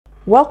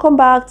Welcome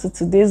back to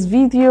today's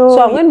video.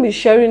 So I'm going to be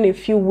sharing a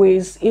few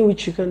ways in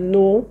which you can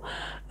know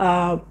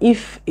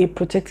if a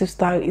protective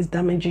style is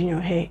damaging your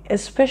hair,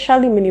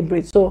 especially mini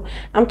braids. So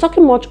I'm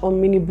talking much on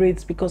mini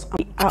braids because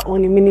we are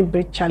on a mini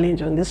braid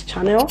challenge on this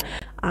channel,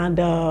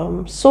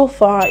 and so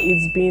far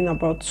it's been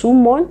about 2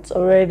 months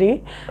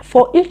already.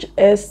 For each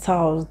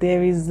hairstyle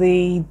there is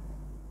a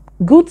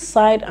good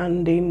side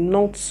and a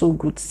not so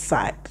good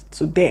side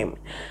to them.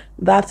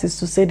 That is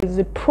to say, there's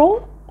a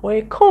pro or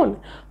a con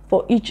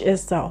for each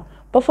hairstyle.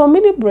 But for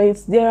mini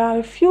braids, there are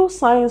a few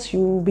signs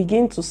you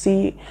begin to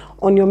see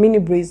on your mini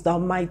braids that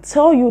might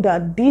tell you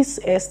that this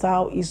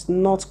hairstyle is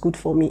not good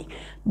for me.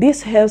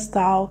 This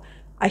hairstyle,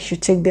 I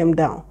should take them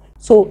down.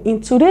 So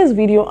in today's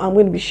video, I'm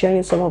going to be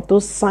sharing some of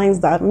those signs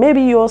that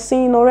maybe you're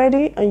seeing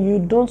already and you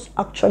don't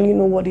actually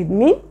know what it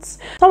means.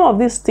 Some of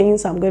these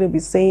things I'm going to be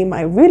saying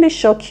might really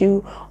shock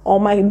you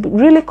or might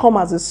really come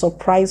as a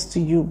surprise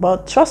to you.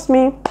 But trust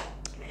me,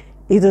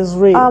 it is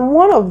real.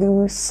 One of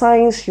the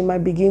signs you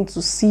might begin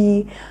to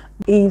see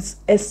is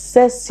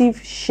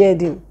excessive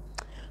shedding.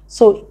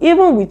 So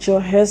even with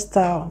your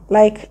hairstyle,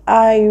 like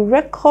I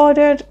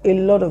recorded a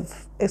lot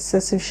of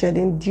excessive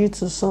shedding due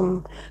to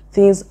some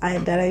things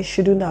that I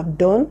shouldn't have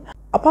done.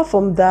 Apart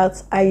from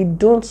that, I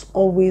don't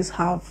always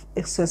have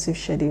excessive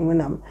shedding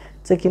when I'm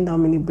taking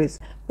down mini braids.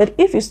 But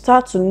if you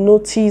start to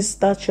notice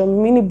that your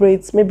mini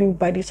braids, maybe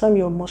by the time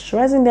you're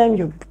moisturizing them,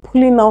 you're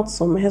pulling out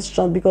some hair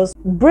strands, because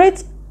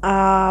braids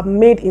are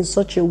made in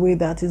such a way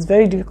that it's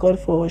very difficult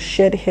for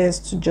shed hairs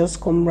to just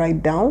come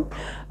right down.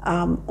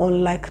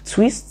 Unlike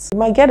twists, you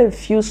might get a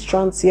few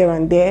strands here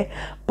and there,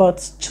 but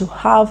to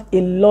have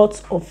a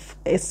lot of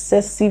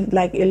excessive,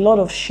 like a lot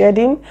of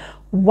shedding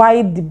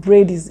while the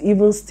braid is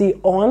even still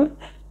on,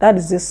 that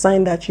is a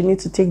sign that you need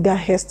to take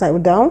that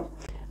hairstyle down.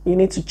 You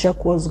need to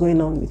check what's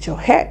going on with your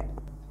hair.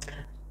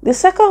 The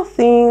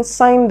second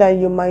sign that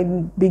you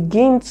might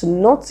begin to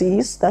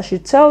notice that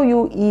should tell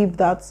you if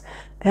that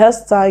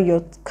hairstyle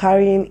you're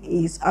carrying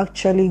is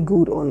actually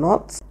good or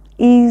not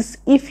is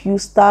if you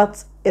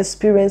start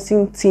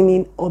experiencing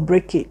thinning or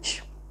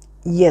breakage.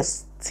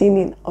 Yes,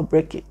 thinning or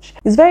breakage.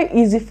 It's very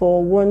easy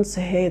for one's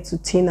hair to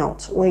thin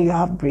out when you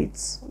have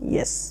braids.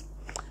 Yes,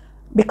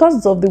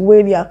 because of the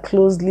way they are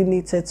closely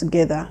knitted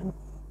together,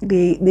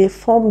 they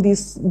form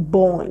this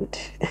bond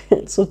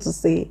so to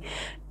say,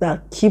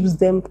 that keeps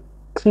them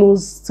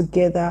close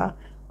together.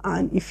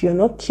 And if you're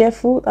not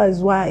careful, that is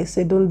why I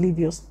say don't leave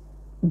your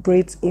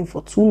braids in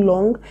for too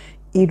long.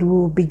 It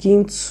will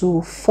begin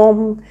to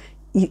form,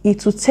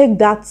 it will take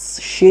that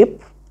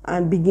shape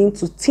and begin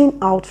to thin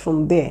out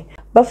from there.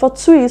 But for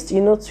twists,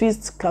 you know,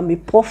 twists can be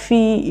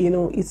puffy, you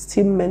know, it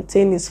still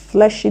maintain its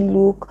fleshy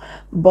look,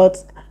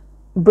 but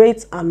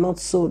braids are not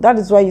so. That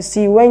is why you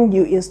see when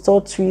you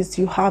install twists,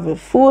 you have a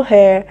full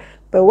hair,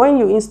 but when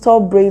you install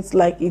braids,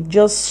 like it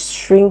just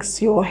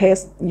shrinks your hair,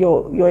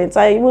 your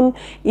entire, even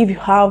if you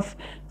have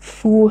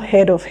full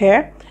head of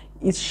hair,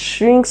 it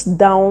shrinks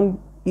down,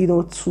 you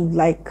know, to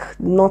like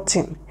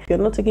nothing. If you're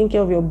not taking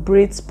care of your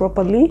braids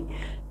properly,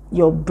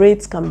 your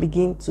braids can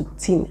begin to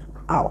thin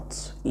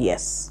out.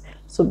 Yes,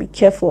 so be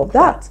careful of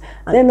that.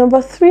 And then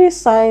number 3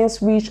 signs,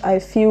 which I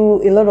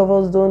feel a lot of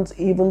us don't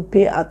even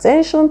pay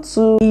attention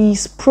to,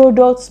 is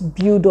product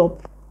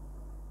buildup.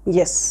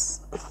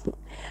 Yes.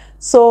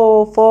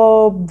 So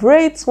for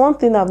braids, one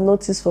thing I've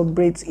noticed for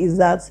braids is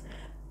that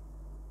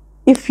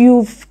if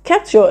you've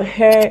kept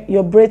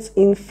your braids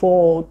in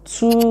for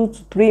 2 to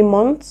 3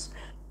 months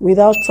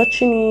without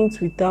touching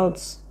it, without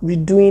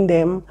redoing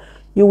them,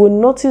 you will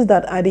notice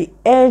that at the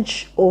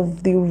edge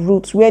of the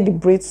root where the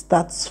braid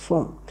starts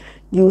from,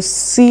 you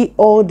see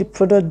all the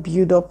product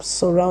buildup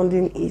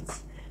surrounding it.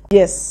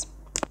 Yes,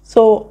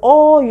 so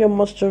all your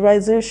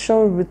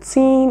moisturization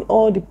routine,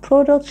 all the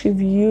products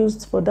you've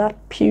used for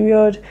that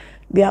period,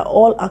 they are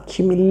all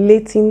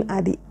accumulating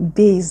at the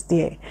base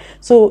there.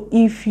 So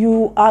if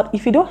you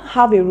don't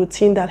have a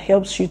routine that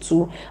helps you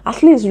to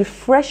at least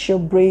refresh your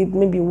braid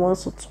maybe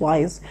once or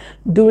twice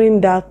during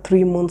that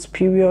 3 months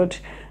period,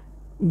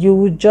 you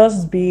will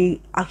just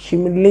be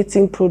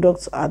accumulating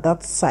products at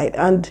that side.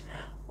 And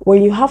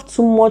when you have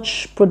too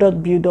much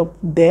product buildup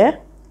there,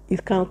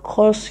 it can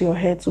cause your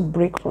hair to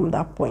break from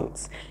that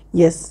point.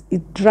 Yes,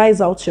 it dries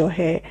out your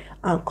hair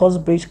and cause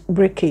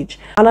breakage.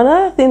 And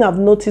another thing I've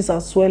noticed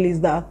as well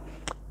is that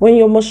when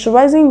you're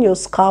moisturizing your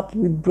scalp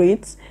with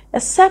braids,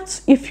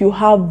 except if you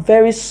have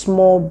very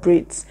small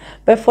braids,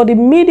 but for the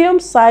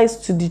medium size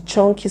to the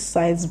chunky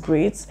size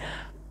braids,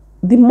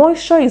 the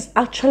moisture is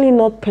actually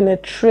not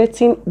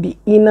penetrating the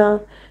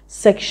inner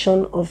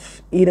section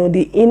of, you know,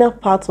 the inner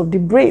part of the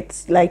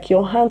braids. Like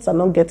your hands are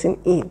not getting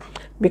in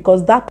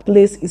because that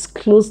place is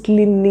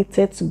closely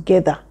knitted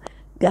together.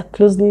 They are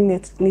closely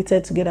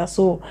knitted together.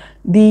 So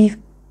the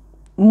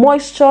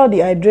moisture, the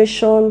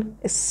hydration,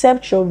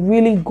 except you're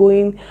really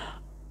going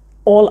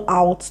all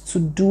out to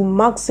do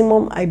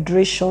maximum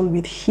hydration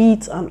with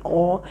heat and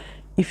all,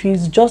 if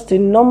it's just a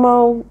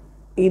normal,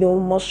 you know,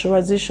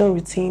 moisturization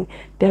routine,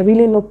 they're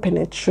really not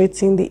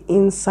penetrating the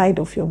inside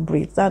of your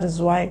braids. That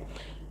is why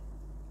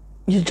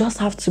you just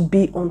have to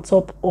be on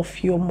top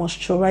of your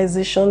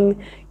moisturization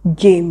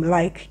game.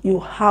 Like, you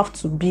have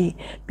to be,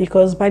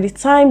 because by the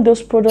time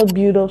those product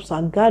buildups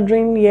are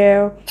gathering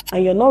here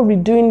and you're not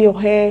redoing your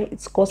hair,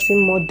 it's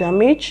causing more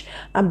damage.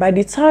 And by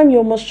the time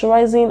you're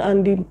moisturizing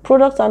and the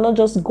products are not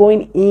just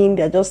going in,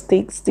 they're just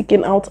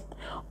sticking out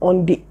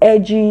on the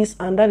edges,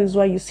 and that is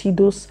why you see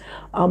those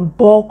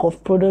bulk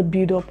of product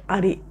buildup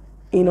at the,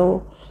 you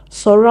know,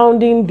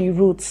 surrounding the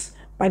roots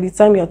by the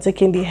time you're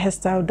taking the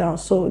hairstyle down.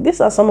 So these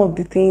are some of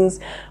the things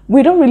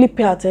we don't really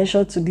pay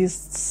attention to, these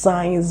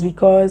signs,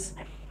 because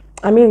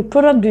I mean,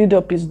 product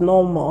buildup is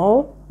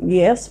normal,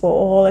 yes, for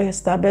all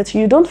hairstyle, but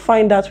you don't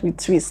find that with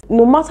twist.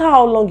 No matter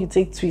how long you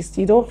take twist,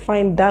 you don't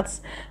find that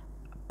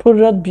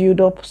product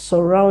buildup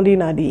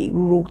surrounding at the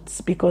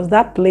roots, because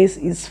that place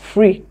is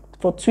free.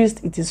 For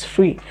twist, it is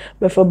free,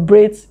 but for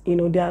braids, you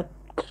know, they are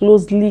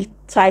closely,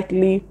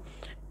 tightly,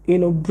 you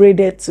know,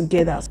 braided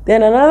together.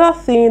 Then another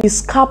thing is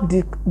scalp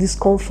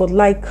discomfort.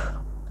 Like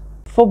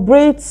for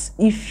braids,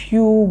 if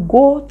you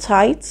go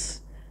tight,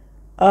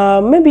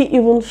 maybe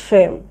even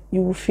firm,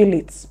 you will feel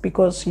it,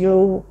 because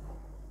you're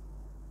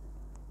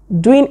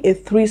doing a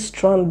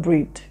 3-strand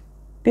braid.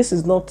 This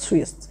is not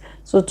twist.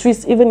 So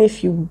twist, even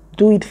if you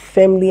do it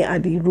firmly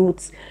at the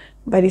roots,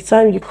 by the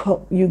time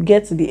you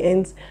get to the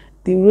ends,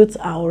 the roots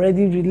are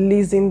already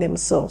releasing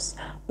themselves.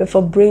 But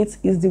for braids,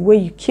 is the way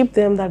you keep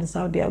them, that is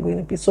how they are going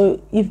to be.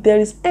 So if there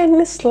is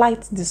any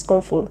slight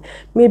discomfort,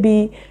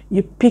 maybe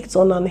you picked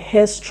on an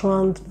hair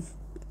strand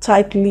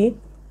tightly,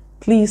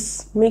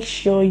 please make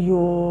sure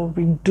you're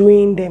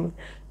redoing them.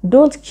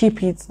 Don't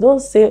keep it.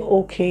 Don't say,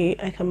 okay,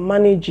 I can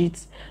manage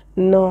it.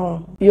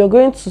 No, you're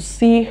going to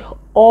see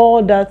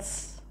all that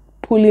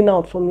pulling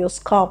out from your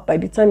scalp by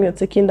the time you're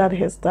taking that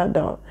hairstyle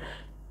down.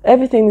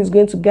 Everything is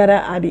going to gather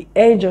at the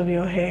edge of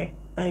your hair,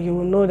 and you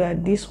will know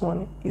that this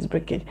one is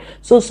breakage.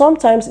 So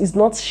sometimes it's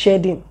not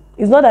shedding.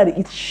 It's not that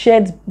it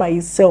sheds by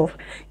itself.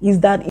 It's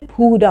that it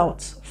pulled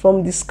out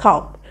from the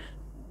scalp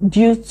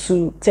due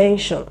to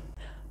tension.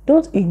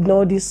 Don't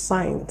ignore these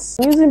signs.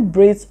 I'm using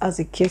braids as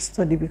a case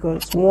study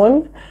because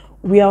 1,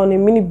 we are on a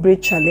mini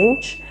braid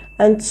challenge,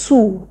 and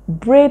 2,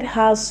 braid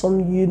has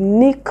some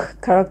unique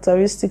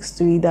characteristics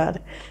to it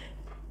that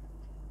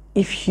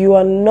if you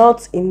are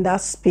not in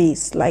that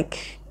space,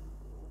 like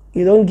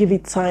you don't give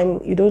it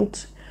time, you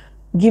don't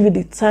give it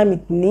the time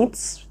it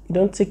needs, you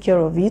don't take care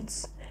of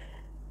it,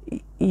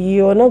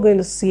 you're not going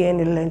to see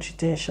any length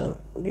retention.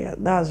 Yeah,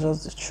 that's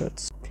just the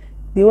truth.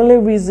 The only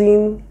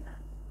reason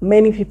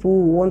many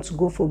people want to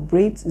go for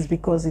braids is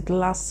because it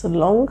lasts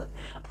long,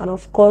 and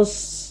of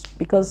course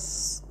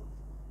because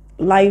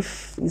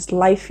life is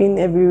lifing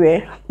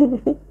everywhere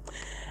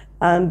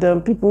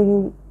and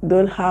people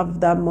don't have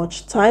that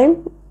much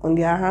time on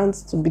their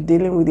hands to be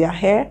dealing with their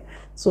hair.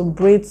 So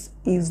braids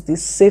is the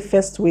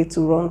safest way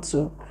to run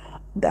to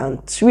than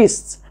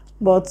twist.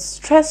 But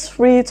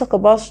stress-free, talk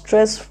about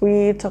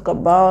stress-free, talk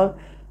about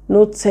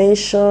no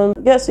tension.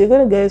 Yes, you're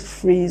going to get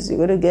frizz, you're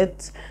going to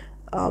get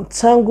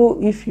tangle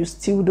if you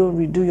still don't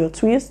redo your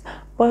twist,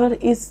 but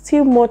it's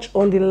still much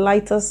on the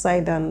lighter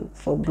side than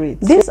for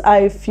braids. These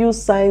are a few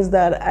signs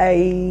that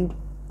I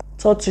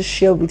thought to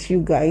share with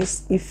you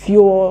guys. If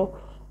you're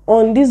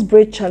on this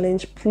braid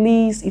challenge,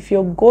 please, if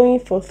you're going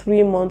for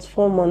 3 months,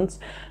 4 months,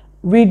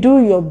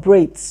 redo your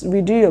braids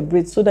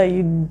so that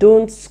you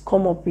don't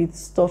come up with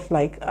stuff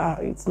like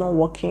it's not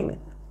working.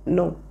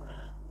 No,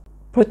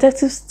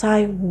 protective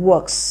style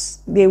works.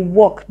 They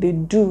work, they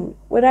do,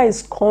 whether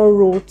it's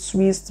cornrow,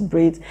 twist,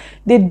 braids,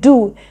 they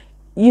do.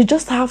 You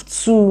just have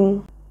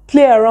to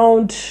play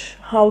around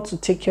how to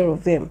take care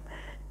of them.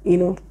 You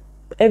know,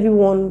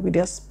 everyone with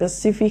their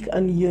specific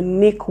and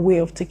unique way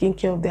of taking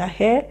care of their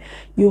hair.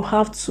 You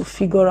have to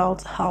figure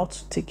out how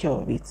to take care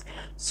of it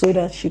so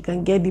that you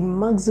can get the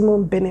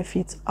maximum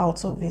benefit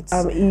out of it.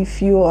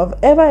 If you have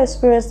ever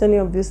experienced any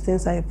of these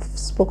things I've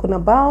spoken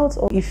about,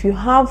 or if you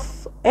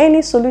have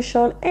any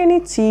solution, any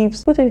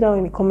tips, put it down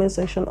in the comment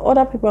section.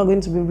 Other people are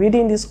going to be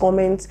reading these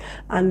comments,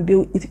 and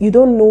you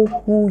don't know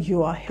who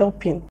you are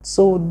helping.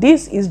 So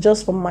this is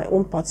just from my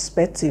own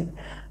perspective.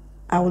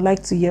 I would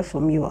like to hear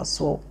from you as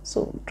well.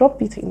 So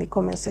drop it in the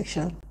comment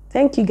section.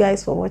 Thank you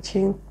guys for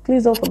watching.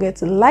 Please don't forget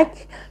to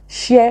like,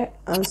 share,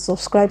 and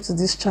subscribe to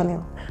this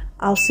channel.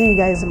 I'll see you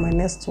guys in my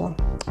next one.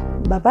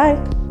 Bye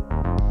bye.